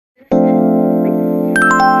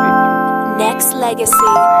X Legacy.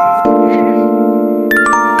 First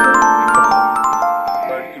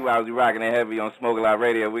 2 hours we rocking it heavy on Smoke a Lot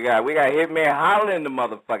Radio. We got Hittman Holla in the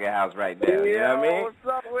motherfucking house right now. Yeah, you know what I mean? What's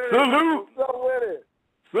up with Salute. it? What's up with it?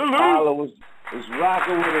 Salute. Holla was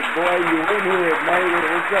rocking with it, boy. You in here,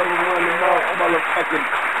 man. What's up with one of the motherfucking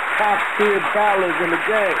top tier ballers in the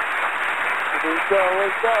game?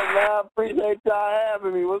 What's up, man? Appreciate y'all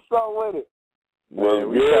having me. What's up with it? Man,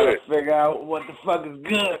 we trying to figure out what the fuck is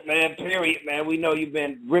good, man, period, man. We know you've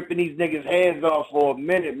been ripping these niggas' heads off for a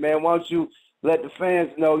minute, man. Why don't you let the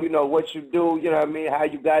fans know, what you do, you know what I mean, how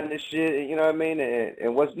you got in this shit, you know what I mean,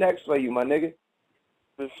 and what's next for you, my nigga?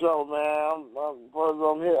 For sure, man.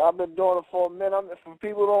 I'm here. I've been doing it for a minute. For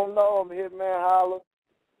people who don't know, I'm Hittman Holla.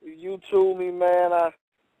 YouTube me, man. I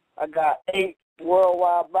got 8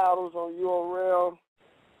 worldwide battles on URL.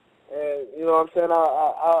 And, you know what I'm saying,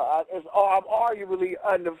 I'm arguably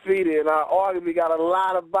undefeated, and I arguably got a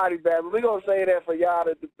lot of body battles. We're going to say that for y'all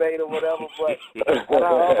to debate or whatever, but,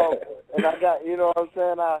 and I got, you know what I'm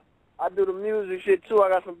saying, I do the music shit, too. I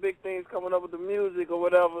got some big things coming up with the music or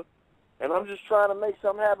whatever, and I'm just trying to make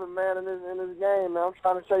something happen, man, in this game, man. I'm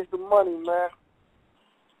trying to chase the money, man.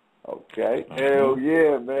 Okay. Hell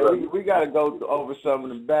yeah, man. We got to go over some of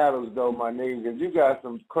the battles, though, my nigga, because you got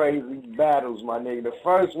some crazy battles, my nigga. The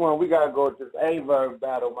first one, we got to go to this A-Verb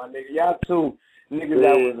battle, my nigga. Y'all two niggas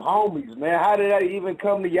that was homies, man. How did that even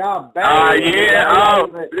come to y'all battle?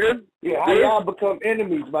 How y'all become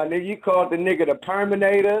enemies, my nigga? You called the nigga the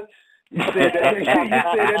Perminator. You said that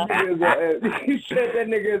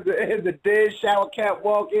nigga is a dead shower cat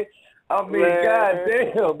walking. I mean,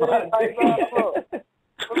 goddamn, my nigga.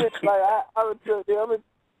 Look, man,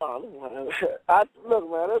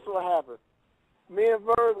 that's what happened. Me and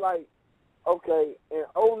Verb, okay, in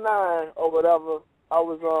 09 or whatever, I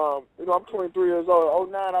was, I'm 23 years old.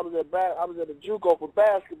 In 09, I was at a JUCO for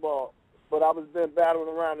basketball, but I was been battling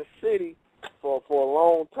around the city for a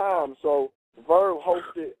long time. So Verb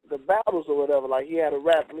hosted the battles or whatever. Like, he had a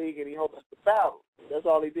rap league and he hosted the battles. That's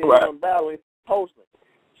all he did. Right. He wasn't battling, hosting.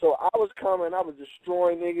 So I was coming, I was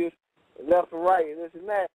destroying niggas left and right and this and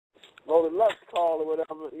that. Loaded Lux call or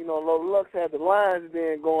whatever. Loaded Lux had the Lions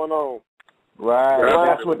Den going on. Right.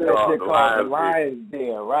 That's what that shit called, the Lions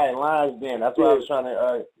Den. Right, Lions Den. That's what I was trying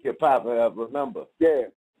to get popping up, remember. Yeah.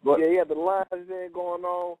 He had the Lions Den going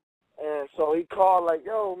on. And so he called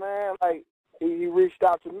yo, man, he reached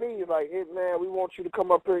out to me hey, man, we want you to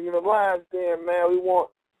come up here in the Lions Den, man. We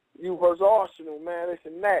want you versus Arsenal, man, this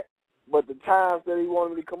and that. But the times that he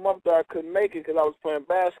wanted me to come up there, I couldn't make it because I was playing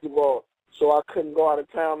basketball. So I couldn't go out of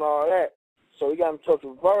town and all that. So he got in touch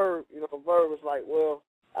with Verb. Verb was like, well,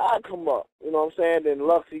 I'll come up. You know what I'm saying? Then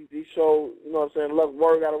Lux, he showed, Lux,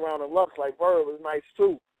 word got around to Lux, Verb was nice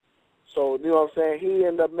too. So, you know what I'm saying? He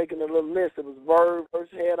ended up making a little list. It was Verb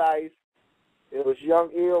versus Head Ice. It was Young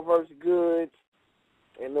Ill versus Goods.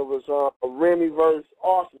 And it was Remy versus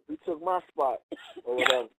Austin. He took my spot or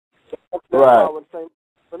whatever. So right. I went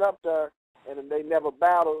up there. And then they never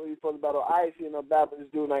battled. He was supposed to battle Ice. He ended up battling this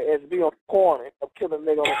dude named SB on the corner. He ended up killing a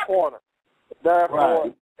nigga on the corner.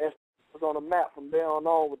 Therefore, SB was on the map from there on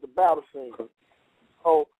with the battle scene.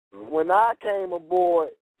 So when I came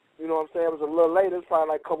aboard, you know what I'm saying, it was a little later. It was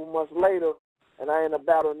probably a couple months later. And I ended up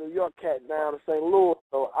battling a New York cat down in St. Louis.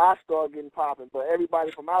 So I started getting popping. But everybody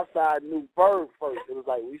from outside knew Verb first. It was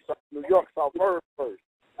we saw New York saw Verb first.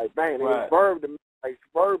 Bang, it was Verb to me.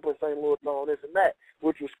 Verb put St. Louis on this and that,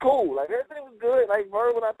 which was cool. Everything was good.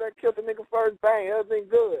 Verb went out there, killed the nigga first, bang, everything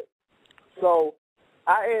good. So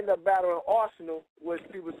I ended up battling Arsenal, which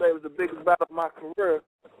people say was the biggest battle of my career.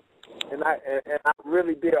 And I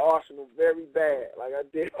really did Arsenal very bad. I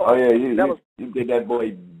did. Oh yeah, you did that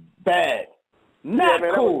boy bad. Not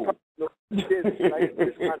cool.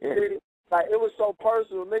 It was so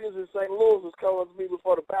personal. Niggas in St. Louis was coming to me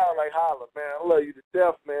before the battle Holla, man, I love you to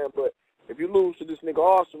death, man, but if you lose to this nigga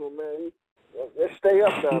Arsenal, man, let's stay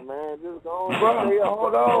up there, man. Just go on, stay up.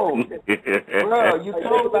 Hold on. Bro, you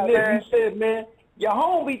told the nigga, you said, man, your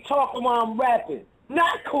homie talking while I'm rapping.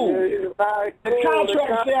 Not cool. The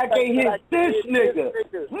contract say I can't hit this nigga.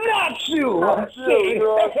 Not you. You know what I'm saying?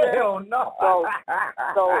 Hell no.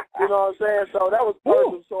 So, you know what I'm saying? So that was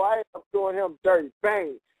personal. So I ended up doing him dirty.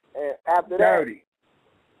 Bang. And after that,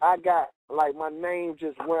 I got, my name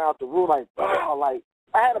just went out the roof.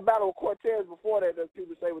 I had a battle with Cortez before that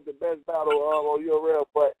people say was the best battle on URL,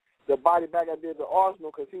 but the body bag I did to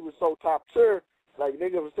Arsenal because he was so top tier.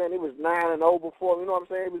 Niggas was saying he was 9-0 before, you know what I'm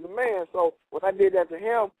saying? He was a man. So when I did that to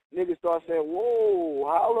him, niggas started saying, whoa,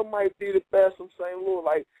 Holla might be the best from St.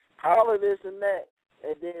 Louis. Holla this and that.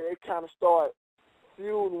 And then it kind of started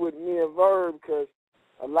feuding with me and Verb because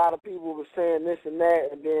a lot of people were saying this and that,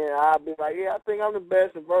 and then I'd be like, yeah, I think I'm the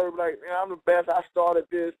best, and Verb like, yeah, I'm the best. I started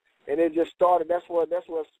this, and it just started. That's what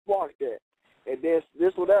sparked that. And then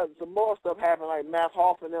some more stuff happened, like Matt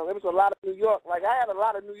Hoff and them. There was a lot of New York. Like, I had a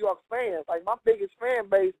lot of New York fans. Like, my biggest fan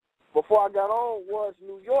base before I got on was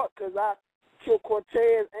New York, because I killed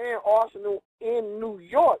Cortez and Arsenal in New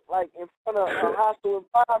York, like in front of a hostile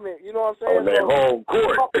environment. You know what I'm saying? On their home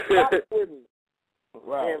court.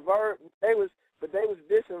 Right. And Verb, they was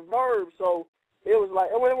dissing Verb, so it was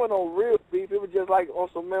like, it wasn't no real beef. It was just like, on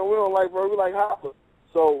some, man, we don't like Verb, we like Holla.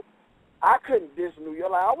 So I couldn't diss New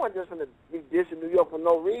York. Like, I wasn't just going to be dissing New York for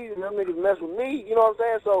no reason. Them niggas mess with me, you know what I'm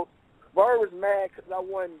saying? So Verb was mad because I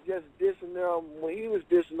wasn't just dissing them when he was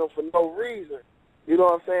dissing them for no reason. You know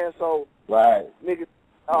what I'm saying? So, right. Niggas,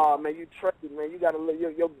 oh, man, you traded, man. You got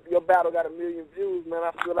to your battle got 1 million views, man.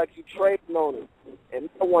 I feel like you trading on it. And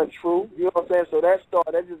that wasn't true. You know what I'm saying? So that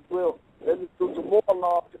just threw some more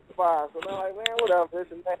laws to the fire. So they're like, man, whatever,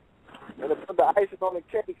 this and that. And to put the icing on the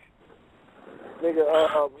cake,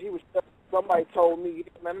 nigga, somebody told me,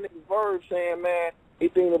 man, nigga Verb saying, man, he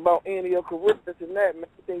thinking about ending your career, this and that, man.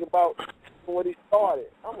 He thinking about when he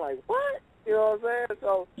started. I'm like, what? You know what I'm saying?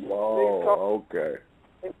 So, okay.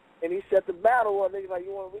 And he set the battle up. Niggas like,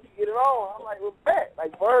 you want to get it on? I'm like, we're back.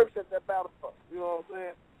 Like, Verb set that battle up. You know what I'm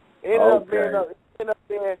saying?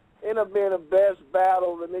 Ended up being the best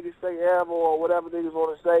battle the niggas say ever, or whatever niggas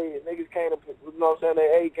want to say. And niggas came to, you know what I'm saying,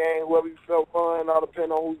 their A game, whoever you felt fun, all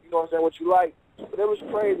depending on who, you know what I'm saying, what you like. But it was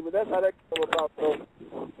crazy, but that's how that came about, though.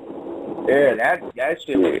 Yeah, that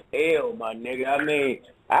shit was hell, my nigga. I mean,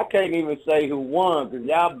 I can't even say who won, because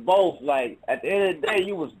y'all both, like, at the end of the day,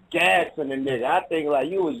 you was gassing the nigga. I think, like,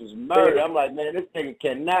 you was just murdered. I'm like, man, this nigga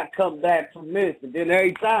cannot come back from this. And then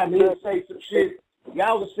every time he would say some shit,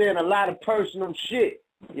 y'all was saying a lot of personal shit.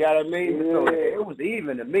 You know what I mean? Yeah. So it was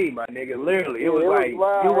even to me, my nigga, literally. It was like,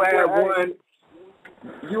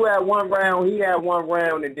 you had one round, he had one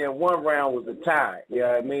round, and then one round was a tie. You know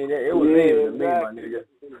what I mean? It was even to me, my nigga.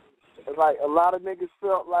 It's like, a lot of niggas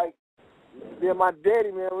felt like, yeah, my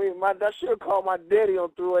daddy, man, I should have called my daddy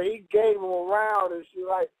on through it. He gave him a round and shit,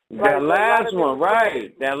 like that last one,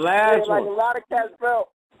 right? That last one. Like, a lot of cats felt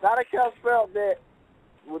that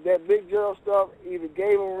with that Big Gerald stuff, either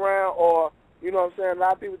gave him a round or, you know what I'm saying, a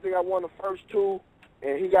lot of people think I won the first two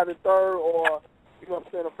and he got the third, or, you know what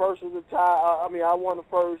I'm saying, the first was a tie. I won the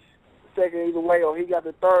first, second, either way, or he got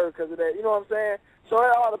the third because of that. You know what I'm saying? So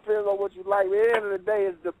it all depends on what you like. At the end of the day,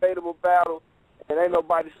 it's a debatable battle. And ain't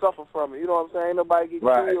nobody suffer from it. You know what I'm saying? Ain't nobody get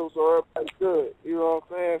killed, so everybody's good. You know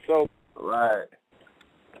what I'm saying? So right.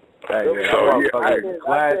 I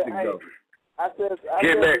said some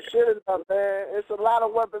shit enough, man. It's a lot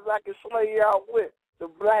of weapons I can slay you out with. The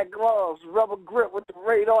black gloves, rubber grip with the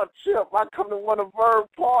radar chip. I come to one of Verb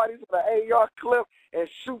parties with an AR clip and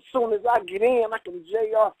shoot soon as I get in. I can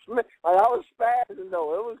J.R. Smith. Like, I was spazzing,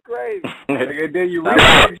 though. It was crazy. And then you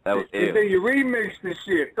remixed the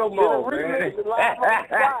shit. Come on, man.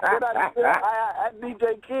 I DJ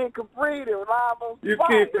Kid Capri live on spot. You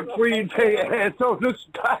Kid Capri your ass on the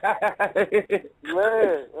spot.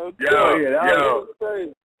 Man.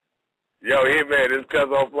 Yo, Hittman, this Cuz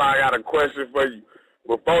on Fly, I got a question for you.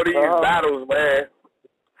 Before these battles, man,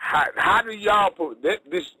 how do y'all put this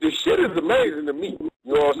shit is amazing to me.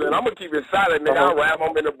 You know what I'm saying? I'm gonna keep it silent, nigga. I rap,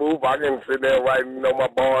 I'm in the booth, I can sit there writing, my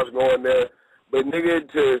bars going there. But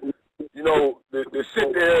nigga, to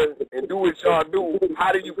sit there and do what y'all do,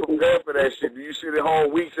 how do you prepare for that shit? Do you sit at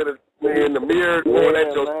home weeks in the mirror going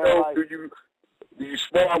at yourself? Like, do you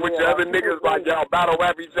spar with your other niggas like y'all battle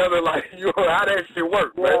rap each other? Like, how that shit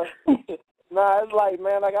work, man? Nah, it's like,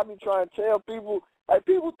 man, like I be trying to tell people, like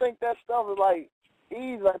people think that stuff is like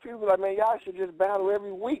easy. Like people like, man, y'all should just battle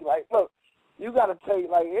every week. Like, look, you gotta take,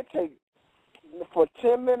 like, it takes for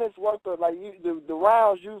 10 minutes worth of, like, the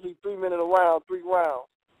rounds usually 3 minutes a round, 3 rounds.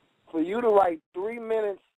 For you to write 3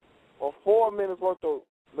 minutes or 4 minutes worth of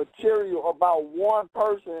material about one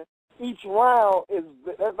person each round is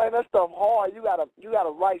that stuff hard. You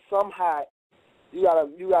gotta write somehow. You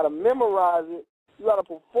gotta memorize it. You gotta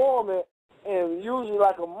perform it in usually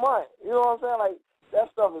like a month. You know what I'm saying? Like, that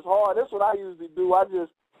stuff is hard. That's what I usually do. I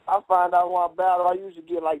find out when I battle. I usually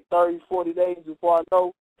get like 30, 40 days before I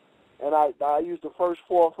know. And I use the first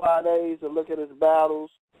 4 or 5 days to look at his battles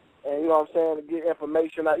and, you know what I'm saying, to get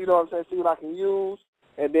information out, you know what I'm saying, see what I can use.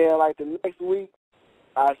 And then, like, the next week,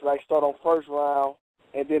 I start on first round,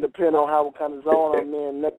 and then depending on how what kind of zone I'm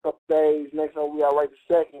in, next couple days, next week I write the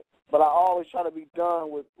second. But I always try to be done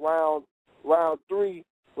with round 3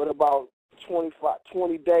 with about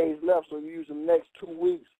 20 days left, so you use the next 2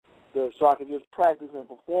 weeks so I can just practice and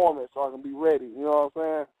perform it so I can be ready, you know what I'm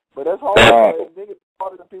saying? But that's hard. Niggas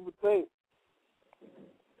started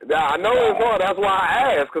Yeah, I know it's hard. That's why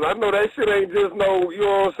I asked, because I know that shit ain't just no, you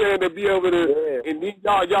know what I'm saying, to be able to, and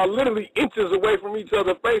y'all literally inches away from each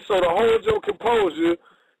other's face, so to hold your composure,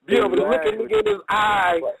 be able to look a nigga in his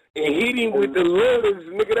eye and hit him with the lens,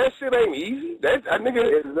 nigga, that shit ain't easy. That's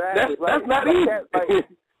not easy.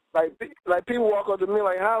 Like people walk up to me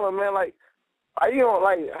like, Holla, man, like,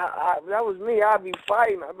 that was me. I'd be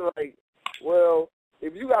fighting. I'd be like, well,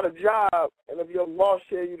 if you got a job and if your boss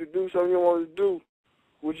tell you to do something you want to do,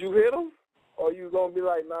 would you hit him? Or you gonna be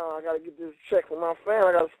like, nah, I gotta get this check from my family.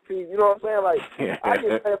 I gotta feed. You know what I'm saying? Like, I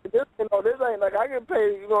get paid for this. You know, this ain't like I get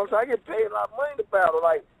paid. You know what I'm saying? I get paid a lot of money to battle.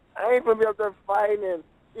 Like, I ain't gonna be up there fighting and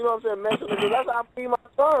you know what I'm saying, messing with it. That's how I feed my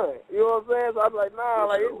son. You know what I'm saying? So I'm like, nah,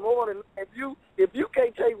 like it's more than if you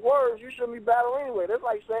can't take words, you shouldn't be battling anyway. That's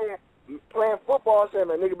like saying playing football, saying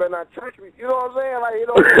that nigga better not touch me. You know what I'm saying? Like, you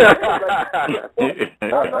know what I'm saying? I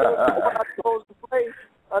know what I chose to play.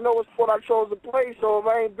 I know what sport I chose to play, so if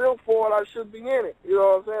I ain't built for it, I should be in it. You know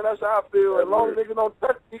what I'm saying? That's how I feel. As long as nigga don't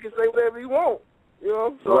touch me, he can say whatever he want. You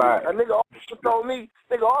know? So a nigga also told me,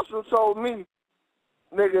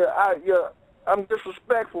 nigga, I'm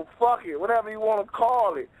disrespectful. Fuck it. Whatever you want to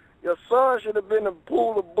call it. Your son should have been a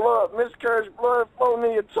pool of blood, miscarriage blood flowing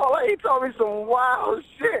in your toilet. He told me some wild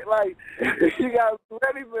shit. Like, you got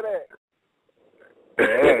ready for that.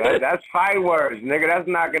 Yeah, that's fight words, nigga. That's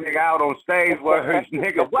knocking nigga out on stage words,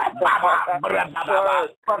 nigga. What?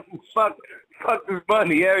 Fuck this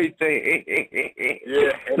money, everything.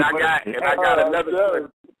 Yeah, and I got another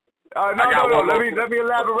question. No. Let me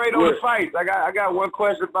elaborate on the fights. I got one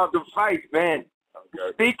question about the fights, man.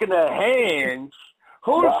 Okay. Speaking of hands,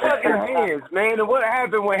 who's fucking Hands, man? And what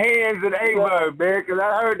happened with Hands and A-Verb, man? Because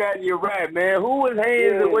I heard that in your rap, man. Who was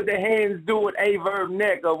Hands and what the Hands do with A-Verb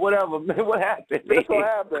neck or whatever, man? What happened? This what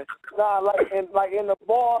happened. Nah, in the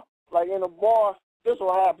bar, this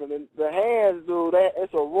what happened. And the Hands dude,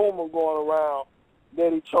 it's a rumor going around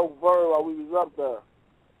that he choked Verb while we was up there.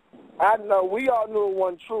 I know, we all knew it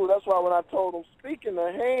wasn't true. That's why when I told him, speaking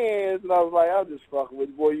of Hands, and I was like, I'm just fucking with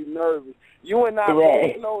you, boy, you nervous. You and I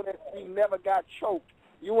both know that he never got choked.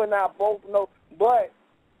 You and I both know, but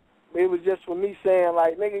it was just for me saying,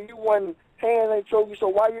 like, nigga, you wasn't, Hands ain't choked you, so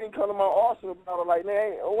why you didn't come to my Austin about it? Like,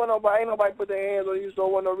 nigga, ain't nobody put their hands on you, so there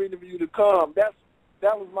wasn't no reason for you to come. That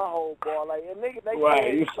was my whole bar. Like, and nigga, they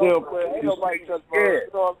you still, ain't nobody touched Verb.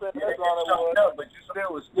 You know what I'm saying? That's all it was. But you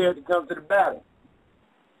still was scared to come to the battle.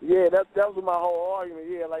 Yeah, that was my whole argument.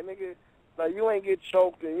 Yeah, like, nigga, like, you ain't get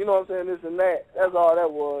choked and, you know what I'm saying, this and that. That's all that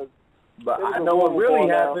was. But I know what really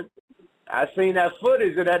happened. I seen that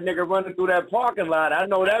footage of that nigga running through that parking lot. I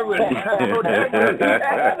know that really happened.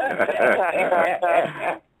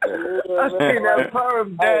 I seen that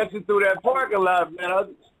perm dancing through that parking lot,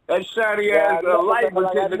 man. That shiny ass light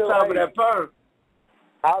was hitting the top of that perm.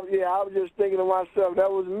 I was just thinking to myself,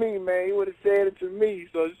 that was me, man. He would have said it to me.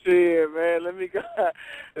 So shit, man. Let me ask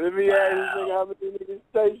this nigga how many niggas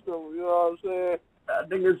chased him. You know what I'm saying? That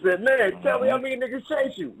nigga said, man, tell me how many niggas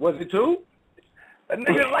chased you. Was it 2? A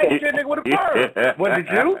nigga like shit nigga with a perm. Was it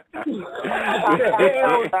you? Yeah,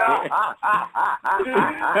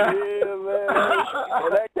 man.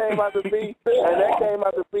 And that came out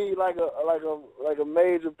to be like a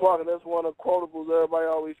major part. And that's one of the quotables everybody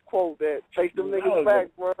always quote, that chase them niggas back,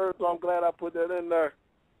 bro. So I'm glad I put that in there.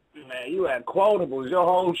 Man, you had quotables. Your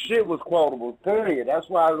whole shit was quotables, period. That's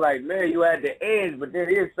why I was like, man, you had the edge, but then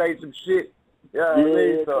he'd say some shit. You know what I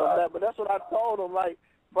mean? So but that's what I told him, like,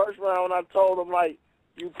 first round, I told him, like,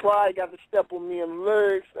 you probably got to step on me in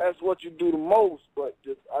lyrics. That's what you do the most. But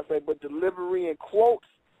but delivery and quotes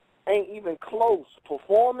ain't even close.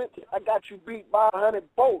 Performance, I got you beat by 100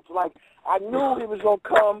 volts. Like, I knew he was going to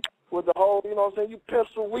come with the whole, you know what I'm saying, you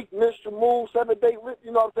pistol weak, Mr. Move, 7-day,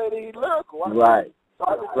 you know what I'm saying, he's lyrical. Right. So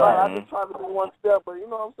I just tried to do one step, but you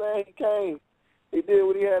know what I'm saying, he came. He did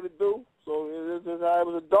what he had to do. So it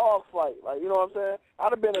was a dog fight. Like, you know what I'm saying?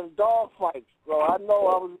 I'd have been in dog fights. So I know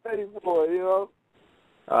I was ready for it, you know?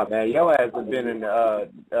 Oh, man, your ass have been in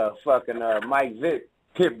fucking Mike Vick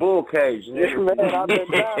pit bull cage, nigga. Yeah, man, I've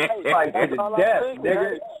been down. Like, to the death,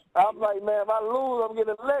 nigga. I'm like, man, if I lose, I'm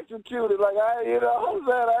getting electrocuted. Like, you know what I'm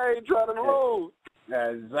saying? I ain't trying to lose.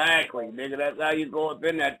 Exactly, nigga. That's how you go up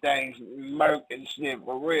in that thing, murk and shit,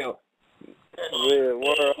 for real. Yeah,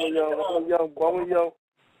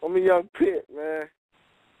 I'm a young pit, man.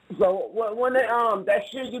 So when that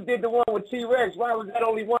shit you did the one with T-Rex, why was that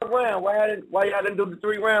only 1 round? Why y'all didn't do the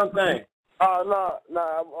 3-round thing? I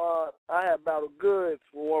had battled Goods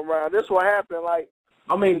for 1 round. This what happened, like.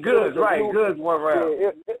 I mean, Goods, right? Goods 1 round.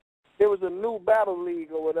 Yeah, it was a new battle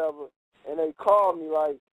league or whatever, and they called me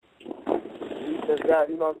like, we just got,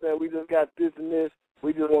 you know what I'm saying? We just got this and this.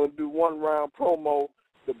 We just want to do 1 round promo.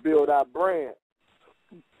 The build our brand.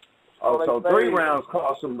 Oh, so 3 rounds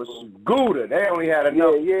cost them a scooter. They only had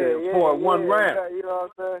enough for 1 round. You know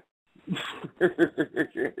what I'm saying?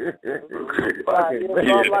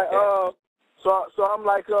 So I'm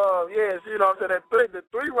like, yes, you know what I'm saying? The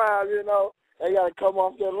 3 rounds, you know, they got to come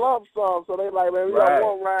off their lump sum. So they like, man, we got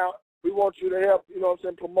 1 round. We want you to help, you know what I'm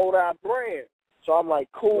saying, promote our brand. So I'm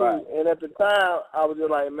like, cool. Right. And at the time, I was just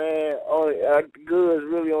like, man, Goods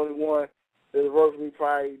really only one that works me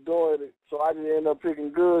probably doing it. So I just ended up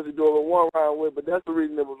picking Goods to do a 1 round with, but that's the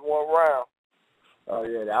reason it was 1 round. Oh,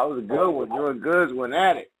 yeah, that was a good one. You and Goods went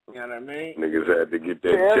at it. You know what I mean? Niggas had to get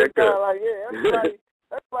that check up. Like,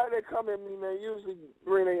 everybody that come at me, man, usually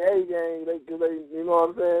bring their A game, because they, you know what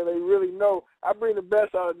I'm saying? They really know. I bring the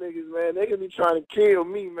best out of niggas, man. They can be trying to kill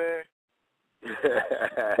me, man.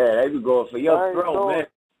 They be going for your throat, man.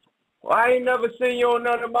 Well, I ain't never seen you on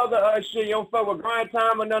none of them other shit. You don't fuck with Grind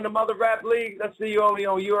Time or none of them other rap leagues. I see you only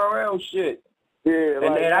on URL shit. Yeah,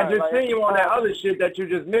 and I just seen you on that other shit that you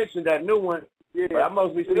just mentioned, that new one. Yeah, but I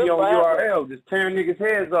mostly see you on URL, just tearing niggas'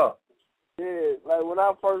 heads off. Yeah, like when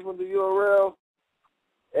I first went to URL,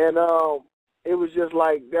 and it was just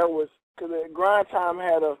like because Grind Time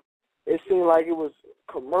it seemed like it was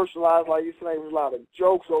commercialized, like you said, there was a lot of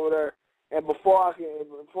jokes over there. And before I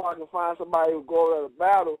can find somebody who go over there to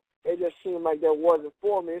battle, it just seemed like that wasn't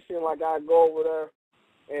for me. It seemed like I'd go over there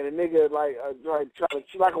and a nigga like try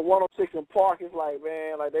to like a 106 in Park. It's like,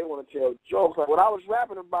 man, like they want to tell jokes. Like what I was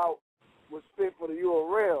rapping about was fit for the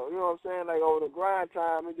URL. You know what I'm saying? Like over the Grind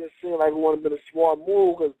Time, it just seemed like it would have been a smart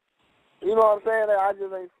move because, you know what I'm saying? I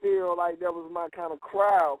just ain't feel like that was my kind of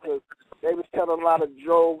crowd because they was telling a lot of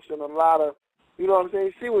jokes and a lot of, you know what I'm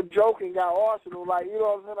saying? See what joking got Arsenal, like, you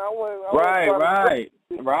know what I'm saying?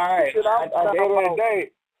 Right.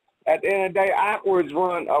 At the end of the day, Awkward's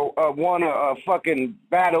won a fucking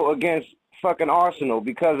battle against fucking Arsenal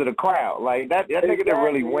because of the crowd. Like that nigga didn't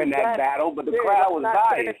really win that battle, but the crowd was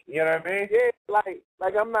biased. You know what I mean? Yeah,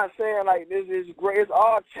 like I'm not saying like this is great. It's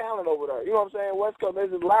all talent over there. You know what I'm saying? West Coast,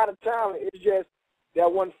 there's a lot of talent. It's just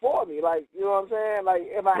that wasn't for me. Like, you know what I'm saying? Like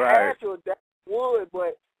if I had to, that would,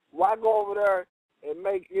 but why go over there and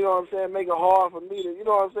make, you know what I'm saying, make it hard for me to, you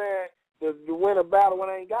know what I'm saying, to win a battle when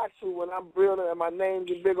I ain't got to, when I'm building and my name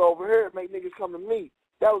get big over here, make niggas come to me.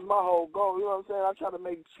 That was my whole goal, you know what I'm saying? I try to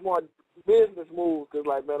make smart business moves because,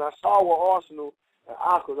 like, man, I saw with Arsenal and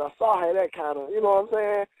Aquas, I saw how that kind of, you know what I'm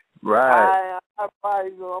saying? Right. I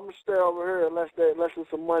probably, you know, I'm going to stay over here unless there's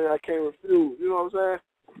some money I can't refuse, you know what I'm saying?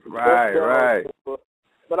 Right.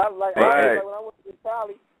 But I like, when I went to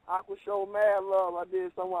Cali, Aqua showed mad love. I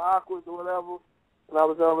did some with Aquas or whatever, and I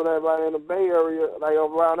was over there right in the Bay Area, like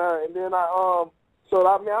around there. And then I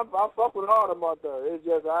fuck with all them out there. It's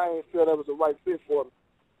just I ain't feel that was the right fit for them.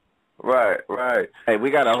 Right. Hey, we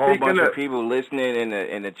got a whole bunch of people listening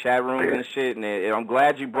in the chat rooms and shit, and I'm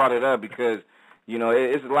glad you brought it up because, you know,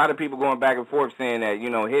 it's a lot of people going back and forth saying that, you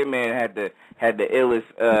know, Hittman had the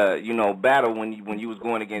illest, you know, battle when you was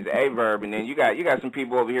going against Averb, and then you got some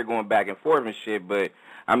people over here going back and forth and shit. But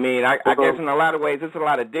I mean, I guess in a lot of ways, there's a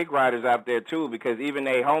lot of dick riders out there too, because even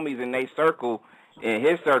they homies in their circle, in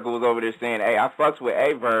his circle, was over there saying, "Hey, I fucks with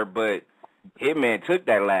Averb, but Hittman took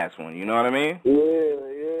that last one." You know what I mean? Yeah,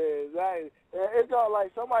 exactly. It's all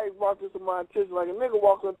like somebody walked into my attention, like a nigga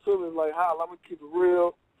walked up to me like, "Holla, I'm gonna keep it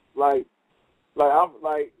real, like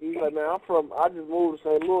he's like, man, I just moved to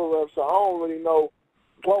St. Louis, so I don't really know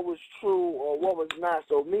what was true or what was not.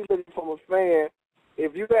 So me looking from a fan,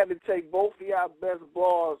 if you had to take both of y'all best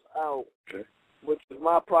bars out, which is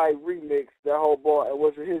my probably remix, that whole bar, and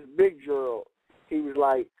was his Big Girl, he was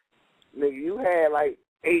like, nigga, you had like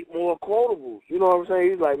 8 more quotables. You know what I'm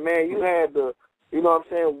saying? He's like, man, you had the, you know what I'm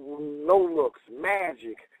saying, no looks,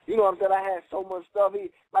 magic. You know what I'm saying? I had so much stuff.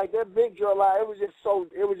 Like that Big Girl line, it was just so,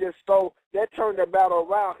 that turned that battle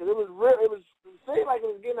around because it seemed like it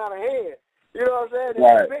was getting out of hand. You know what I'm saying?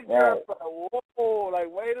 And Big Girl, whoa, like,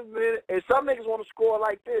 wait a minute. And some niggas want to score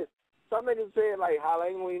like this. Some niggas saying, like, Holla,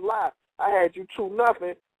 ain't gonna even lie. I had you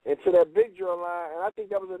 2-0 into that Big Girl line, and I think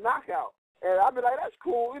that was a knockout. And I'd be like, that's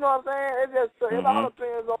cool. You know what I'm saying?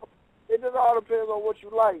 It all depends on what you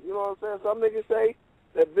like. You know what I'm saying? Some niggas say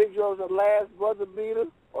that Big Joe's the last buzzer beater,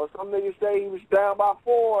 or some niggas say he was down by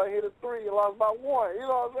 4 and hit a 3 and lost by 1. You know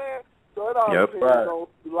what I'm saying? So it all depends on what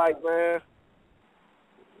you like, man.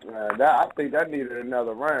 I think that needed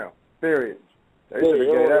another round. Period. They should have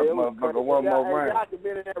gave that motherfucker one more round. I could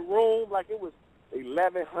been in that room like it was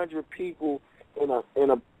 1,100 people in a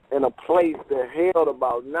place that held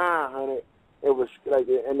about 900. It was like,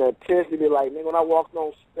 and the intensity, like, nigga, when I walked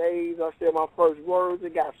on stage, I said my first words,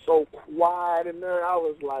 it got so quiet in there. I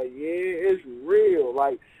was like, yeah, it's real.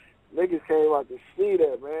 Like, niggas came out to see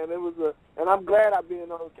that, man. It was and I'm glad I been in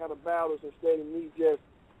those kind of battles instead of me just,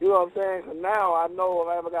 you know what I'm saying? Because now I know if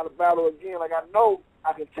I ever got a battle again, like I know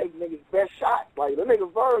I can take niggas' best shots. Like the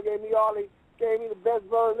nigga Verb gave me the best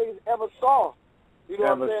Verb niggas ever saw. You know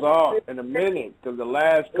ever saw in a minute, because the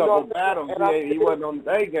last couple battles, he wasn't on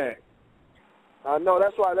the A game. I know,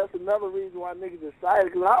 that's another reason why niggas decided,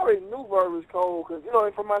 because I already knew Verb was cold, because, you know,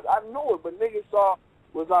 I knew it, but niggas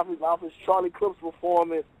was off his Charlie Clips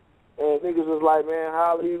performance, and niggas was like, man,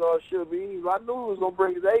 Holla, you know, it should be easy. I knew he was going to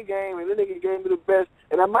bring his A game, and then nigga gave me the best,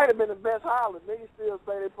 and that might have been the best Holla. Niggas still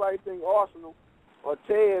say they probably think Arsenal or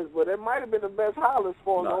Tez, but it might have been the best Holla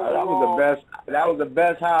for him. That was the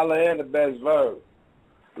best Holla and the best Verb.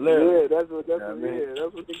 Literally. Yeah, that's what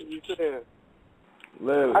niggas be saying.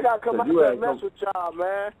 Literally. I got to come out and mess with y'all,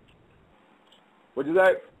 man. What'd you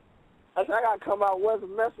say? I said I got to come out west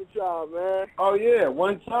and mess with y'all, man. Oh, yeah,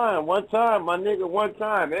 one time, my nigga, one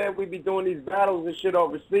time. Man, we be doing these battles and shit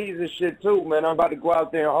overseas and shit, too, man. I'm about to go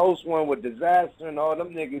out there and host one with Disaster and all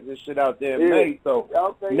them niggas and shit out there in May, so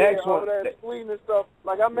next one. That Sweden and stuff.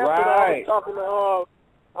 Like, I remember I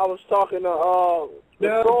was talking to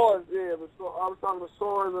the Swords, I was talking to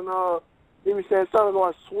Swords and, he was saying something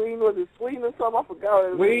about Sweden. Was it Sweden or something? I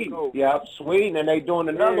forgot. Sweden. Yeah, Sweden. And they doing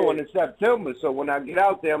another one in September. So when I get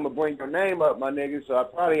out there, I'm going to bring your name up, my nigga. So I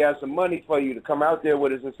probably have some money for you to come out there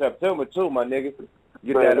with us in September, too, my nigga.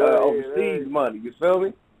 Get that overseas money. You feel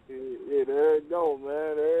me? Yeah, there it go,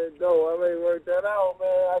 man. There it go. I may work that out,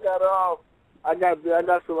 man. I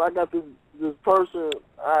got this person.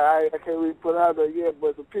 I can't really put out there yet,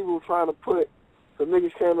 but the people trying to put. The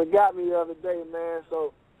niggas came and got me the other day, man.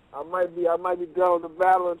 So I might be done with the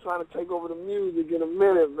battle and trying to take over the music in a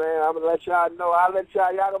minute, man. I'm gonna let y'all know.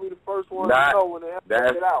 Y'all gonna be the first one to know when they have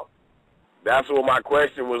to get out. That's what my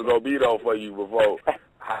question was gonna be though for you before.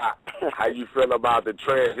 How you feel about the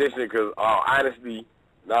transition? Because honestly,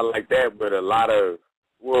 not like that, but a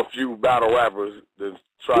few battle rappers that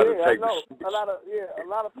try to take the switch. A lot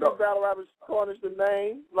of few battle rappers tarnish the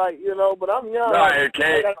name, like, you know. But I'm young. Nah, it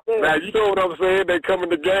can't. Now you know what I'm saying? They come in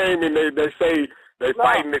the game and they say. They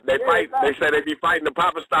fighting. They fight. They say they be fighting the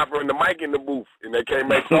Papa Stopper and the mic in the booth, and they can't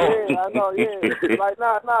make songs. Yeah, I know. Yeah, like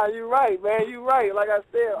nah. You right, man. You right. Like I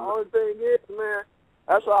said, only thing is, man.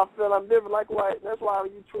 That's why I feel I'm different. That's why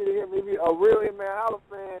you treated him. Maybe a real Hittman Holla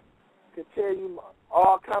fan could tell you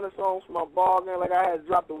all kind of songs from my ball game. Like I had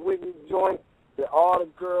dropped the Whitney joint that all the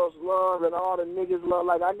girls love and all the niggas love.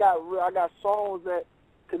 Like I got songs that,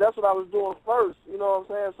 cause that's what I was doing first. You know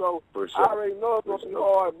what I'm saying? So for sure. I already know it's gonna be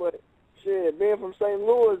hard, but. Shit, being from St.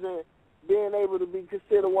 Louis and being able to be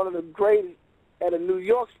considered one of the greatest at a New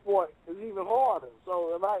York sport is even harder.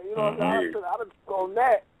 So if I, you know what I'm saying, I just on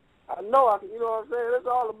that. I know I can, you know what I'm saying. It's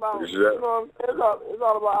all about, you know what I'm saying. It's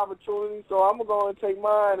all about opportunity. So I'm gonna go and take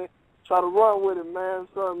mine and try to run with it, man.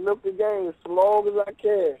 So milk the game as long as I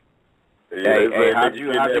can. Hey, how'd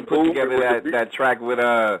you put together that track with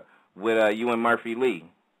you and Murphy Lee?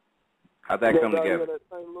 How'd that come together? That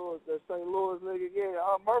St. Louis nigga,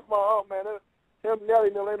 yeah. Murph, my man, him, Nelly,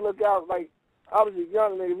 they look out like I was a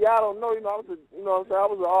young nigga. If y'all don't know, I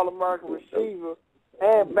was an All-American receiver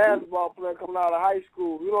and basketball player coming out of high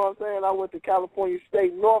school. You know what I'm saying? I went to California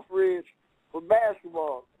State Northridge for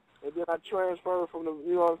basketball, and then I transferred from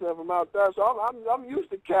from out there. So I'm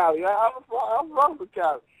used to Cali. I'm from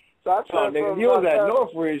Cali. So I transferred. Nigga, you was at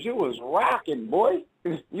Northridge. You was rocking, boy.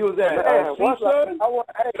 You was at Seaside?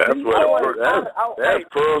 That's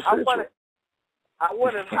Pearl Central. I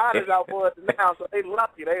wasn't as hot as I was now, so they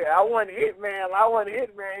lucky. I wasn't Hittman.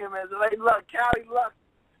 So they lucky. Cali lucky.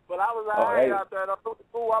 But I was out there. I was out there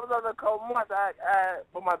a couple months.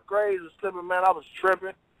 But my grades was slipping, man. I was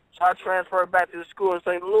tripping. So I transferred back to the school in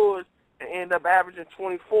St. Louis and ended up averaging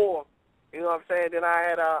 24. You know what I'm saying? Then I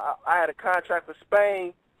had a contract for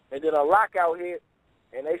Spain, and then a lockout hit.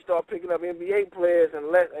 And they start picking up NBA players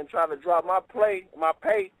and trying to drop my pay.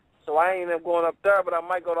 So I ain't even going up there, but I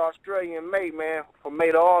might go to Australia in May, man, from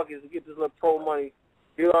May to August to get this little pro money.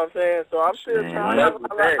 You know what I'm saying? So I'm still trying.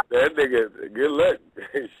 That nigga, good luck.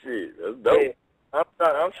 Shit, that's dope. Yeah,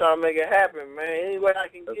 I'm trying to make it happen, man. Any way I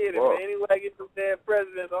can get it, man. Any way I get some damn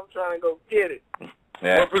presidents, I'm trying to go get it.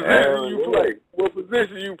 Yeah. What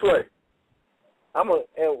position you play? I'm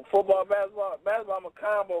in football, basketball, I'm a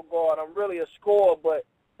combo guard. I'm really a scorer, but,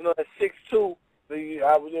 at 6'2",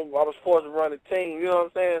 I was forced to run the team, you know what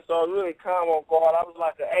I'm saying? So I was really a combo guard. I was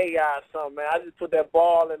like an AI or something, man. I just put that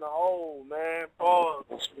ball in the hole, man. Ball.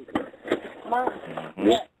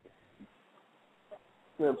 Yeah.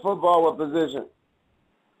 In football, what position?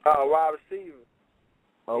 Wide receiver.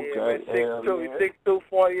 Okay. Yeah, man, 6'2",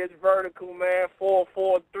 40 inch vertical, man.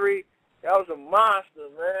 4'3". That was a monster,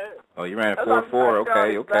 man. Oh, you ran 4.4.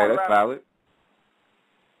 Okay, that's solid.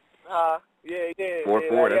 Yeah.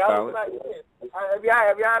 4.4, that's solid. If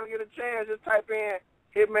y'all ever get a chance, just type in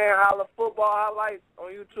Hittman Holla football highlights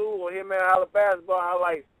on YouTube or Hittman Holla basketball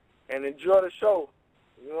highlights and enjoy the show.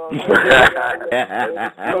 You know what I'm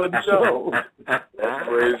saying? Enjoy the show. That's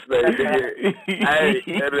what he say, nigga. Hey,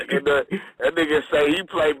 and that nigga say he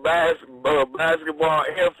played basketball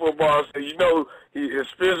and football, so you know his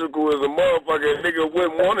physical is a motherfucker. Nigga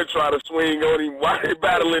wouldn't want to try to swing on him while he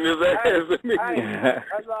battling his ass.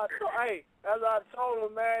 As I told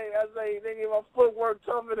him, man, I say, nigga, my footwork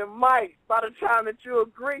tougher than Mike. By the time that you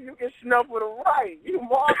agree, you can snuff with a right. You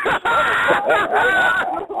mark the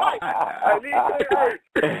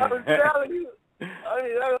I was telling you. I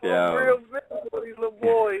mean, that's real business for these little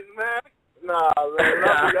boys, man. Nah, man,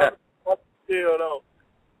 that's still though.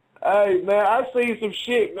 Hey, man, I seen some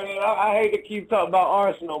shit, man. I hate to keep talking about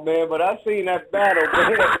Arsenal, man, but I seen that battle,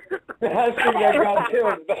 man. I seen that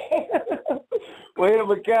goddamn battle. With him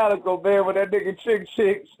Mechanical, man, when that nigga Chick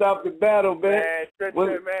stopped the battle, man.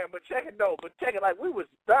 Man, but check it, like, we was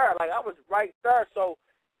there. Like, I was right there, so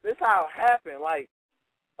this how it happened. Like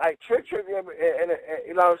Trick, and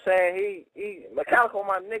you know what I'm saying? He Mechanical,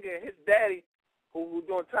 my nigga, his daddy, who's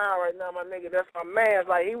doing time right now, my nigga, that's my man.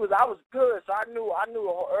 Like, I was good, so I knew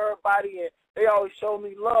everybody, and they always showed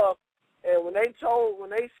me love. And when they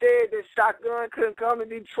said that Shotgun couldn't come to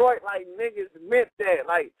Detroit, like, niggas meant that.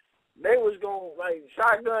 Like, they was going, like,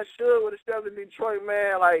 Shotgun should would have stepped in Detroit,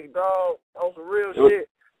 man. Like, dog, on some real shit.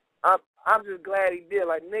 I'm just glad he did.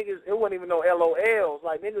 Like, niggas, it wasn't even no LOLs.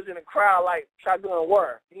 Like, niggas in the crowd, like, Shotgun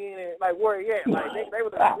were. He ain't, like, where he at? Like, they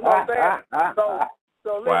was, you know what I'm saying?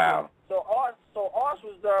 So listen, wow. So Ars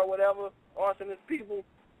was there or whatever, Ars and his people.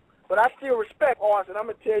 But I still respect Ars, and I'm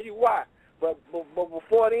going to tell you why. But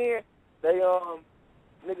before then, they,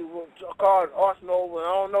 niggas called Arsenal over, and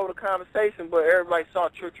I don't know the conversation, but everybody saw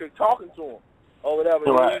Trick talking to him or whatever.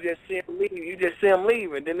 Right. You just see him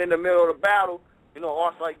leave. And then in the middle of the battle, you know,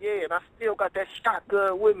 Arsenal like, yeah, and I still got that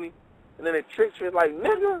shotgun with me. And then the Trick like,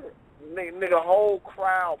 nigga, whole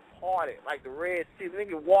crowd parted like the Red Sea. The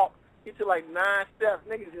nigga walked, he took like 9 steps.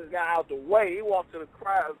 Nigga just got out the way. He walked to the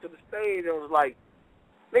crowd, to the stage, and was like,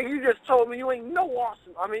 nigga, you just told me you ain't no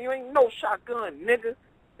Arsenal. I mean, you ain't no Shotgun, nigga.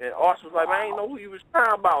 And Arsenal was like, man, I ain't know who you was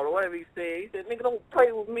talking about or whatever he said. He said, nigga, don't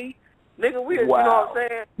play with me. Nigga, you know what I'm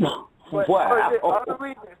saying? But,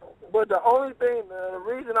 but the only thing, the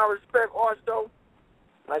reason I respect Arch, though,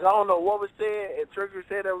 like, I don't know what was said, and Trigger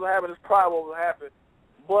said that was happening, it's probably what was happening.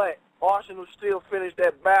 But Arsenal still finished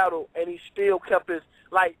that battle, and he still kept his,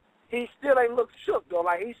 like, he still ain't looked shook, though.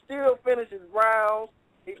 Like, he still finished his rounds.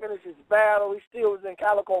 He finished his battle. He still was in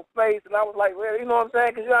Calico face. And I was like, well, you know what I'm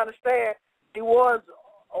saying? Because you understand, he was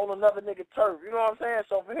on another nigga turf. You know what I'm saying?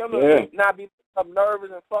 So for him to not be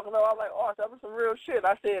nervous and fucking up, I was like, oh, that was some real shit.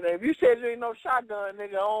 I said, if you said you ain't no Shotgun,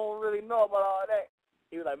 nigga, I don't really know about all that.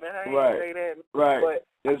 He was like, man, I ain't say that. Right. But,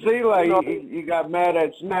 it seemed like he got mad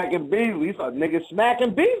at Smack and Beasley. He thought, nigga, Smack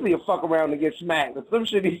and Beasley will fuck around and get smacked. Or some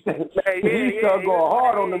shit he said. He started going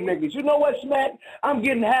hard on them niggas. You know what, Smack? I'm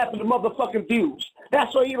getting half of the motherfucking views.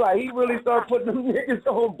 That's what he like. He really started putting them niggas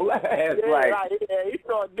on blast. He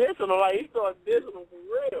started dissing them. Like, he started dissing them for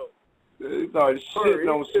real. He started shitting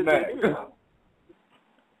on Smack.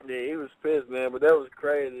 Yeah, he was pissed, man. But that was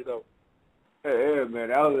crazy, though. Yeah,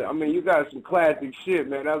 man. I mean, you got some classic shit,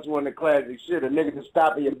 man. That was one of the classic shit. A nigga just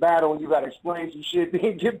stop in your battle and you got to explain some shit.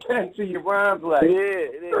 Then get back to your rhymes like. Yeah,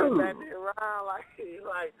 then get back to your rhymes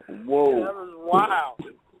like. Whoa. Yeah, that was wild.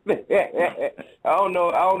 I don't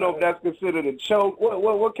know if that's considered a choke.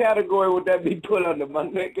 What category would that be put under, my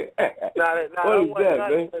nigga? What is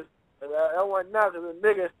that, man? That wasn't nothing.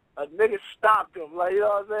 A nigga stopped him. Like, you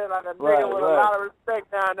know what I'm saying? Like a nigga with a lot of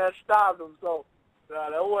respect down there stopped him. So,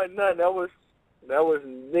 that wasn't nothing. That was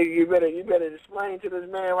nigga. You better explain to this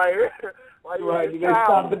man right here. Right. They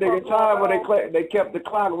stopped the nigga time when they kept the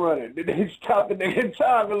clock running. Then they stopped the nigga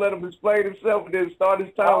time and let him explain himself and then start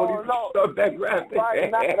his time when he started back rapping.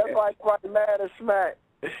 That's why he's probably mad at Smack.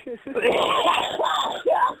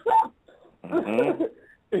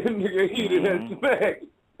 Nigga heated at Smack.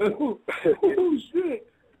 Oh shit.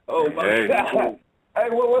 Oh my God. Hey,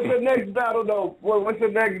 what's the next battle though? What's the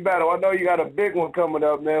next battle? I know you got a big one coming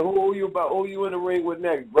up, man. Who you in the ring with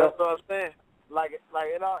next, bro? That's what I'm saying. Like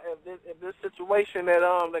if this situation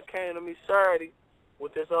that came to me Saturday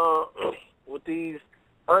with this with these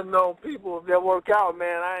unknown people, if that work out,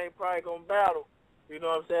 man, I ain't probably gonna battle. You know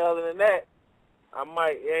what I'm saying? Other than that, I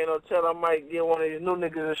might give one of these new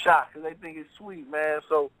niggas a shot because they think it's sweet, man.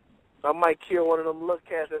 So I might kill one of them look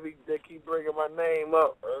cats that keep bringing my name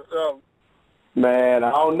up or something. Man,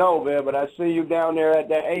 I don't know, man, but I see you down there at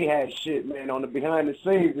that A-hat shit, man, on the behind the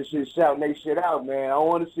scenes and shit, shouting they shit out, man. I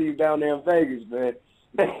want to see you down there in Vegas, man.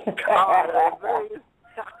 Oh,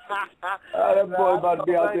 that boy about to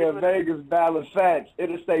be out there in Vegas battling fats,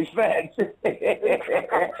 interstate fats.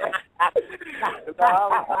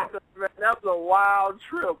 That was a wild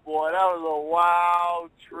trip, boy. That was a wild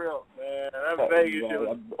trip, man. That Vegas shit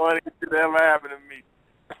was the funniest shit that ever happened to me.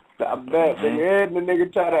 I bet. Nigga, and the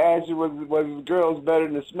nigga tried to ask you was girls better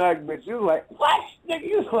than the smack bitch. You was like, what? Nigga,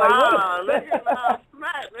 you was like, what? Nigga,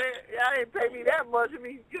 smack, man. Y'all ain't pay me that much. I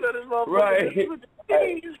mean, get out this motherfucker. Right.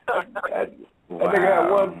 That nigga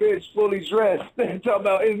had one bitch fully dressed. Talking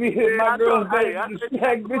about, is my girl's better than the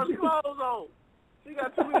smack bitch? She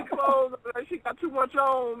got too many clothes on. She got too much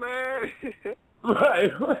on, man.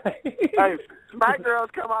 Right. Hey, smack girls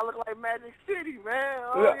come out looking like Magic City,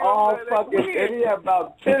 man. All fucking, and he had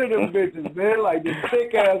about 10 of them bitches, man, like the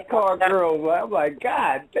thick-ass car girls. I'm like,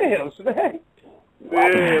 God damn, Smack.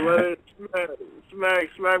 Yeah, man,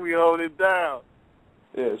 Smack me holding it down.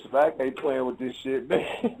 Yeah, Smack ain't playing with this shit, man.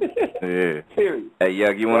 Yeah. Period. Hey,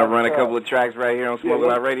 Yuck, you want to run a couple of tracks right here on Smoke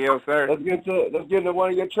Out Radio, sir? Let's get to one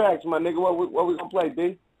of your tracks, my nigga. What we gonna play,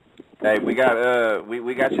 D? Hey, we got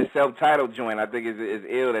we got your self-titled joint. I think it's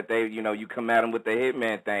ill that they, you come at them with the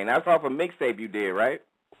Hittman thing. That's off a mixtape you did, right?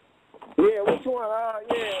 Yeah, which one?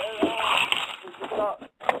 If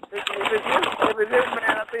it's Hittman,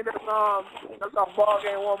 I think that's on Ball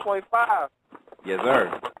Game 1.5. Yes,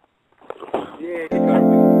 sir. Yeah.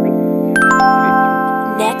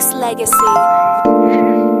 Next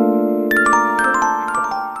Legacy.